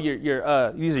 you know,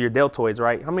 these are your deltoids,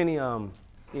 right? How many,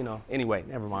 you know, anyway,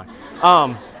 never mind.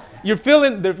 You're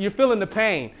feeling the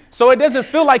pain. So it doesn't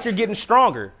feel like you're getting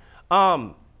stronger.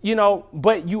 You know,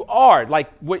 but you are.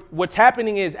 Like what's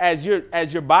happening is as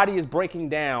your body is breaking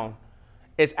down,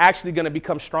 it's actually going to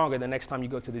become stronger the next time you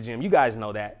go to the gym. You guys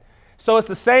know that. So it's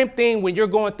the same thing when you're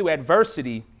going through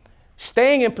adversity.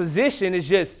 Staying in position is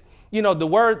just, you know, the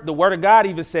word of God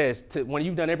even says when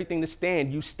you've done everything to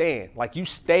stand, you stand. Like you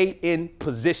stay in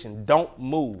position. Don't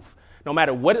move. No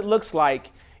matter what it looks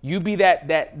like, you be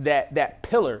that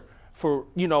pillar for,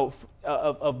 you know,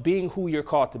 of being who you're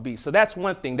called to be. So that's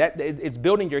one thing, that it's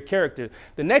building your character.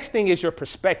 The next thing is your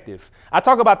perspective. I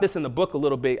talk about this in the book a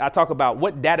little bit. I talk about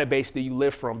what database do you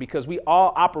live from, because we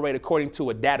all operate according to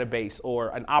a database or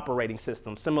an operating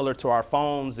system similar to our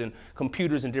phones and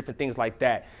computers and different things like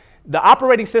that. The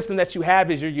operating system that you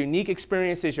have is your unique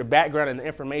experiences, your background, and the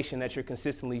information that you're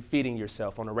consistently feeding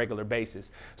yourself on a regular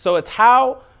basis. So it's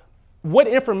what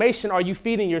information are you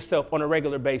feeding yourself on a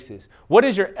regular basis? What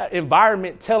is your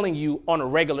environment telling you on a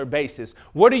regular basis?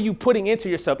 What are you putting into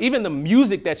yourself? Even the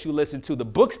music that you listen to, the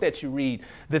books that you read,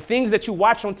 the things that you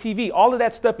watch on TV, all of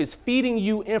that stuff is feeding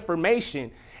you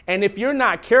information. And if you're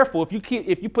not careful, if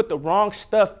you put the wrong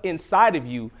stuff inside of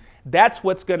you, that's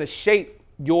what's going to shape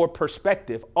your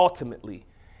perspective ultimately.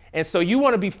 And so you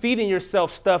want to be feeding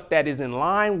yourself stuff that is in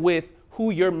line with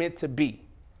who you're meant to be.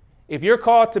 If you're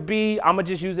called to be, I'm going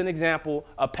to just use an example,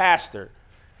 a pastor,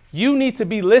 you need to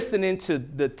be listening to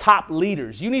the top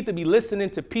leaders. You need to be listening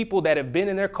to people that have been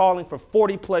in their calling for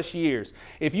 40 plus years.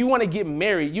 If you want to get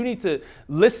married, you need to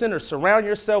listen or surround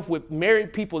yourself with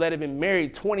married people that have been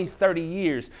married 20, 30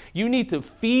 years. You need to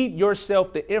feed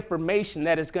yourself the information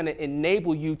that is going to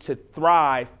enable you to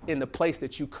thrive in the place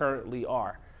that you currently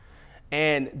are.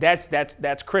 And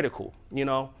that's critical,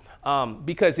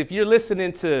 because if you're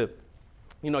listening to,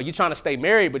 you're trying to stay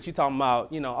married, but you're talking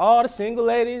about, all the single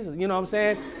ladies, you know what I'm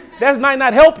saying? That might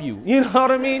not help you, you know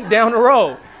what I mean, down the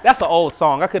road. That's an old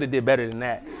song. I could have did better than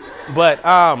that. But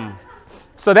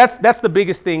so that's the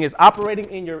biggest thing is operating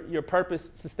in your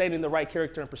purpose, sustaining the right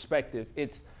character and perspective.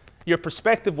 It's your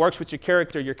perspective works with your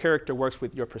character works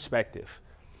with your perspective.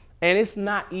 And it's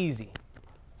not easy.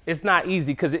 It's not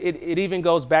easy because it even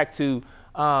goes back to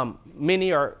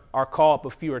many are called,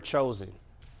 but few are chosen.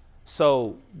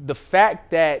 So the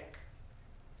fact that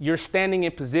you're standing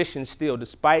in position still,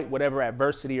 despite whatever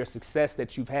adversity or success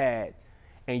that you've had,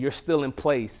 and you're still in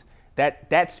place,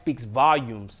 that speaks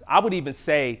volumes. I would even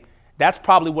say that's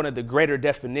probably one of the greater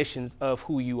definitions of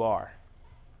who you are.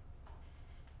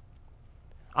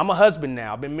 I'm a husband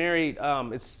now. I've been married,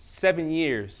 it's 7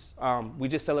 years. We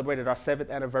just celebrated our 7th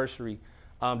anniversary,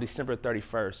 December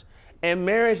 31st. And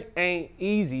marriage ain't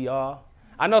easy, y'all.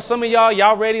 I know some of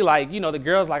y'all ready, the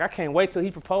girls I can't wait till he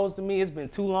proposed to me. It's been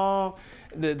too long.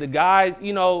 The guys,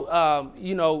 and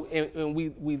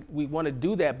we want to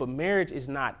do that, but marriage is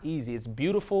not easy. It's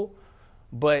beautiful,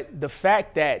 but the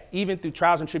fact that even through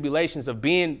trials and tribulations of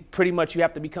being pretty much, you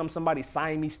have to become somebody's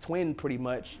Siamese twin pretty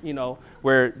much,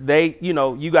 where they,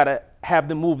 you got to have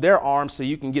them move their arms so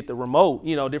you can get the remote,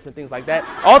 different things like that.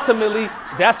 Ultimately,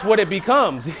 that's what it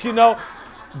becomes,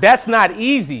 that's not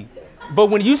easy. But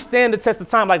when you stand the test of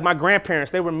time, like my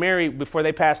grandparents, they were married before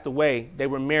they passed away. They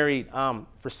were married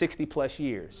for 60 plus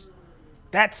years.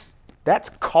 That's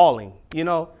calling,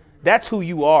 that's who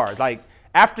you are.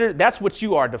 That's what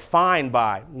you are defined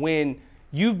by when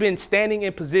you've been standing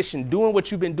in position, doing what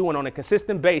you've been doing on a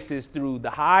consistent basis through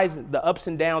the highs, the ups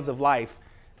and downs of life.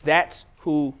 That's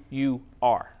who you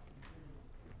are.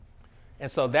 And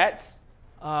so that's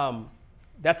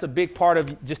a big part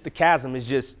of just the chasm is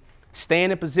just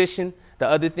staying in position. The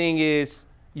other thing is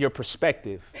your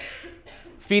perspective,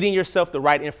 feeding yourself the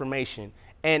right information.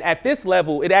 And at this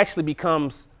level, it actually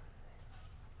becomes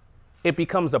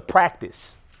a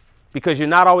practice because you're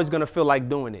not always going to feel like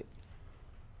doing it.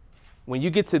 When you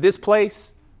get to this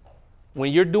place,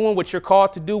 when you're doing what you're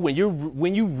called to do, when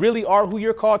you really are who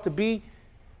you're called to be,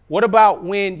 what about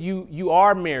when you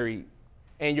are married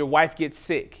and your wife gets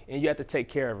sick and you have to take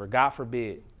care of her, God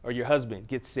forbid, or your husband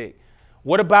gets sick?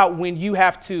 What about when you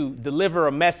have to deliver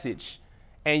a message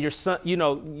and your son,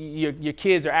 your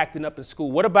kids are acting up in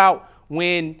school? What about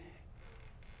when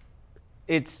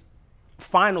it's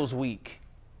finals week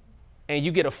and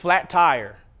you get a flat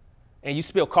tire and you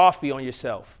spill coffee on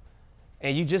yourself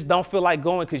and you just don't feel like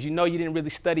going because you didn't really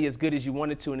study as good as you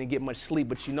wanted to and didn't get much sleep,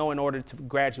 but in order to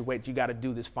graduate, you got to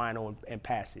do this final and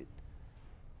pass it.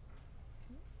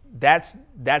 That's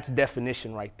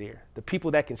definition right there. The people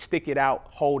that can stick it out,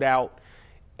 hold out.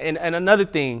 And another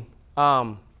thing, I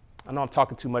know I'm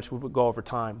talking too much, we would go over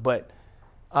time, but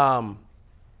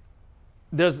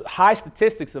there's high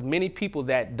statistics of many people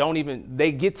that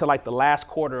they get to the last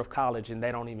quarter of college and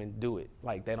they don't even do it.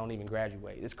 They don't even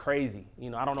graduate. It's crazy.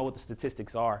 I don't know what the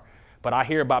statistics are, but I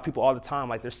hear about people all the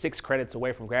time, they're 6 credits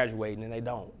away from graduating and they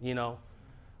don't,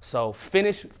 So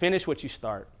finish what you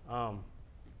start.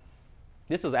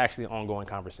 This is actually an ongoing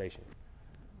conversation.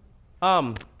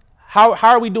 How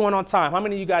are we doing on time? How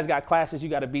many of you guys got classes you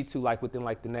got to be to within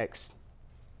the next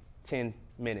 10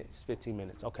 minutes, 15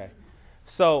 minutes? Okay.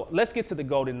 So let's get to the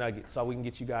golden nugget so we can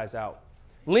get you guys out.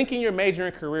 Linking your major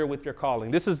and career with your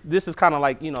calling. This is kind of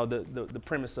the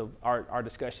premise of our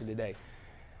discussion today.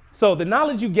 So the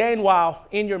knowledge you gain while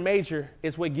in your major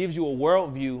is what gives you a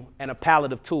worldview and a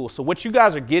palette of tools. So what you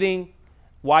guys are getting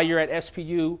while you're at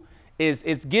SPU is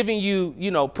it's giving you,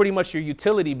 pretty much your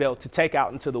utility belt to take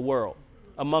out into the world,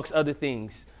 amongst other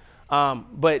things.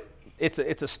 But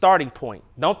it's a starting point.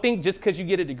 Don't think just because you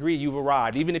get a degree, you've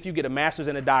arrived. Even if you get a master's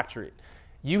and a doctorate,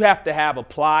 you have to have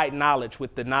applied knowledge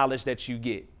with the knowledge that you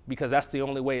get, because that's the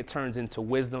only way it turns into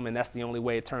wisdom, and that's the only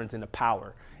way it turns into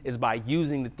power, is by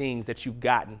using the things that you've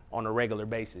gotten on a regular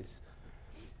basis.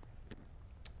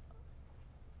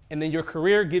 And then your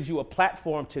career gives you a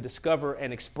platform to discover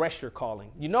and express your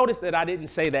calling. You notice that I didn't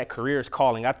say that career is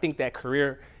calling. I think that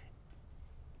career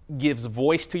gives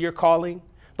voice to your calling.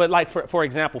 But like, for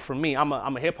example, for me, I'm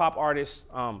a hip hop artist.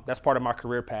 That's part of my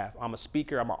career path. I'm a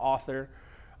speaker, I'm an author,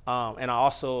 and I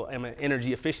also am an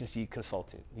energy efficiency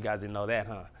consultant. You guys didn't know that,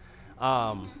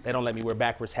 huh? They don't let me wear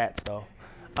backwards hats though.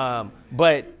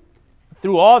 But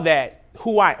through all that,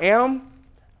 who I am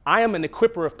an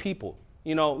equipper of people.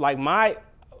 You know, like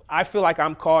I feel like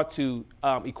I'm called to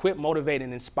equip, motivate,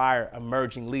 and inspire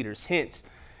emerging leaders. Hence,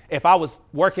 if I was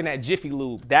working at Jiffy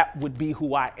Lube, that would be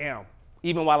who I am,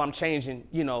 even while I'm changing,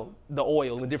 you know, the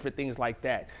oil and different things like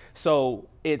that. So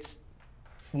it's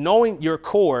knowing your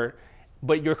core,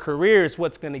 but your career is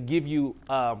what's going to give you,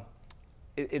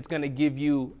 it's going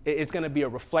to be a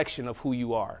reflection of who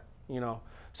you are, you know.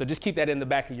 So just keep that in the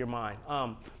back of your mind.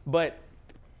 But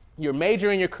your major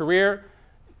and your career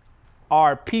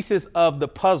are pieces of the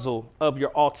puzzle of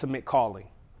your ultimate calling.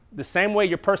 The same way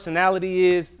your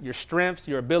personality is, your strengths,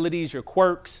 your abilities, your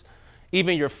quirks,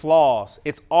 even your flaws.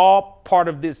 It's all part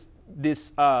of this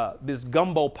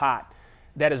gumbo pot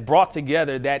that is brought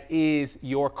together that is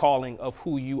your calling of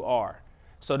who you are.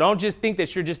 So don't just think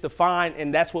that you're just defined,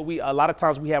 and that's what a lot of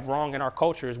times we have wrong in our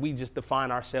culture, is we just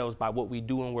define ourselves by what we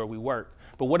do and where we work.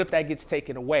 But what if that gets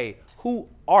taken away? Who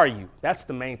are you? That's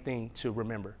the main thing to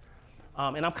remember.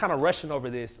 And I'm kind of rushing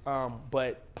over this,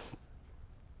 but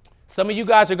some of you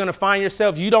guys are going to find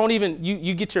yourselves, you don't even,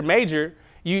 you get your major,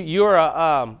 you're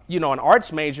a, an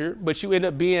arts major, but you end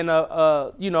up being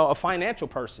a financial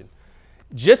person.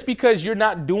 Just because you're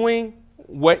not doing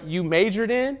what you majored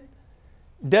in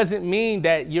doesn't mean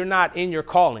that you're not in your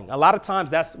calling. A lot of times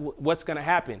that's what's going to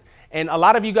happen. And a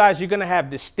lot of you guys, you're going to have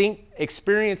distinct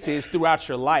experiences throughout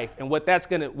your life. And what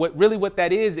that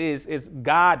is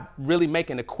God really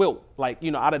making a quilt, like,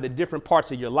 out of the different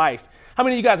parts of your life. How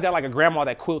many of you guys got like a grandma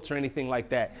that quilts or anything like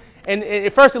that? And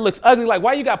at first it looks ugly, like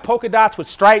why you got polka dots with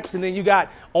stripes, and then you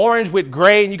got orange with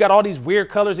gray, and you got all these weird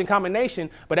colors in combination.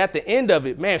 But at the end of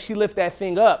it, man, she lift that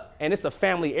thing up and it's a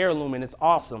family heirloom and it's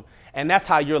awesome. And that's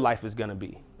how your life is going to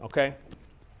be. Okay.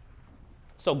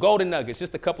 So golden nuggets,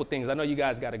 just a couple things. I know you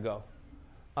guys got to go.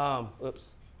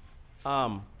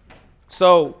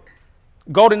 So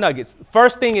golden nuggets.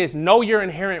 First thing is know your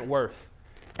inherent worth.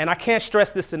 And I can't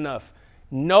stress this enough.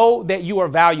 Know that you are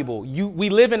valuable. We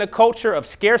live in a culture of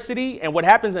scarcity. And what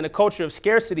happens in a culture of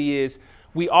scarcity is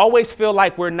we always feel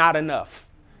like we're not enough.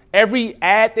 Most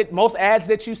ads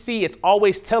that you see, it's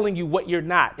always telling you what you're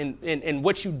not and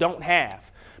what you don't have.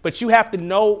 But you have to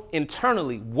know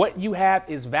internally what you have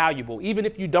is valuable. Even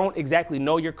if you don't exactly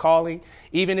know your calling,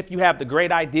 even if you have the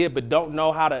great idea but don't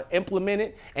know how to implement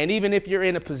it, and even if you're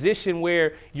in a position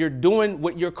where you're doing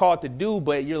what you're called to do,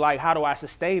 but you're like, how do I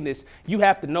sustain this? You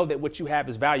have to know that what you have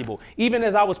is valuable. Even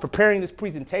as I was preparing this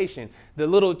presentation, the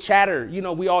little chatter,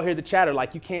 we all hear the chatter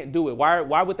like, you can't do it.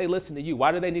 Why would they listen to you?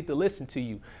 Why do they need to listen to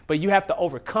you? But you have to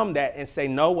overcome that and say,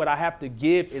 no, what I have to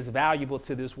give is valuable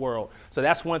to this world. So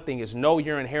that's one thing, is know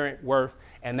your inherent worth.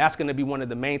 And that's going to be one of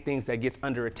the main things that gets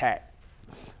under attack.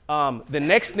 The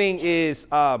next thing is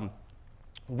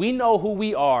we know who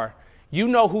we are. You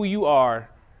know who you are.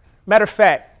 Matter of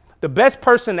fact, the best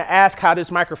person to ask how this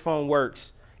microphone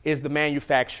works is the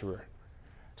manufacturer.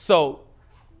 So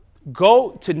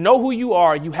to know who you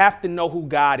are, you have to know who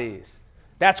God is.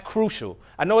 That's crucial.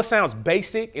 I know it sounds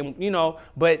basic, and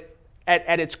but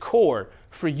at its core,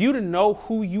 for you to know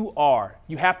who you are,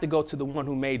 you have to go to the one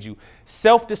who made you.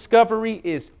 Self-discovery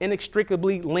is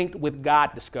inextricably linked with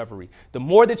God discovery. The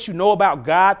more that you know about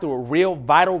God through a real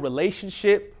vital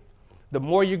relationship, the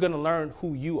more you're going to learn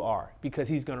who you are, because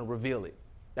he's going to reveal it.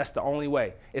 That's the only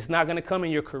way. It's not going to come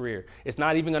in your career. It's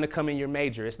not even going to come in your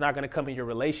major. It's not going to come in your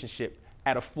relationship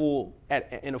in a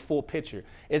full picture.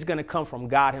 It's going to come from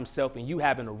God himself, and you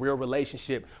having a real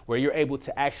relationship where you're able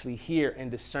to actually hear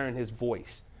and discern his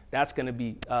voice. That's going to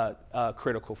be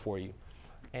critical for you.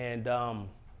 And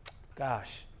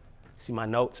gosh, see my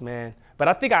notes, man. But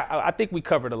I think we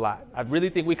covered a lot. I really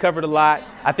think we covered a lot.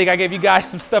 I think I gave you guys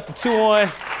some stuff to chew on.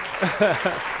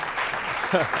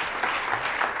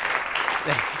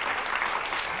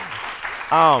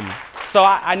 So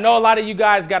I know a lot of you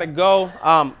guys got to go.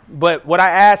 But what I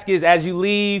ask is, as you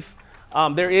leave,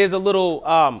 there is a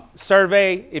little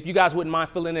survey, if you guys wouldn't mind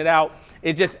filling it out.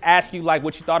 It just asks you like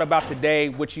what you thought about today,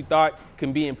 what you thought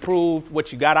can be improved,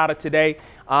 what you got out of today.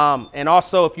 And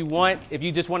also, if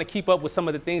you just want to keep up with some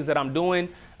of the things that I'm doing,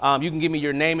 you can give me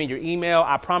your name and your email.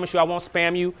 I promise you I won't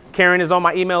spam you. Karen is on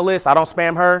my email list. I don't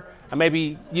spam her. I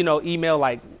maybe, email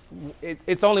like,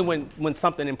 it's only when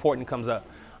something important comes up.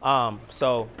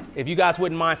 So if you guys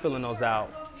wouldn't mind filling those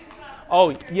out.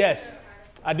 Oh, yes,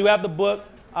 I do have the book.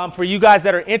 For you guys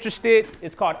that are interested,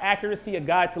 it's called Accuracy, A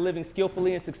Guide to Living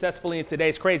Skillfully and Successfully in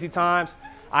Today's Crazy Times.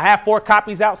 I have 4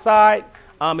 copies outside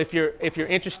if you're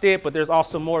interested, but there's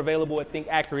also more available at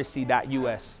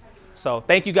thinkaccuracy.us. So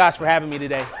thank you guys for having me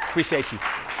today. Appreciate you.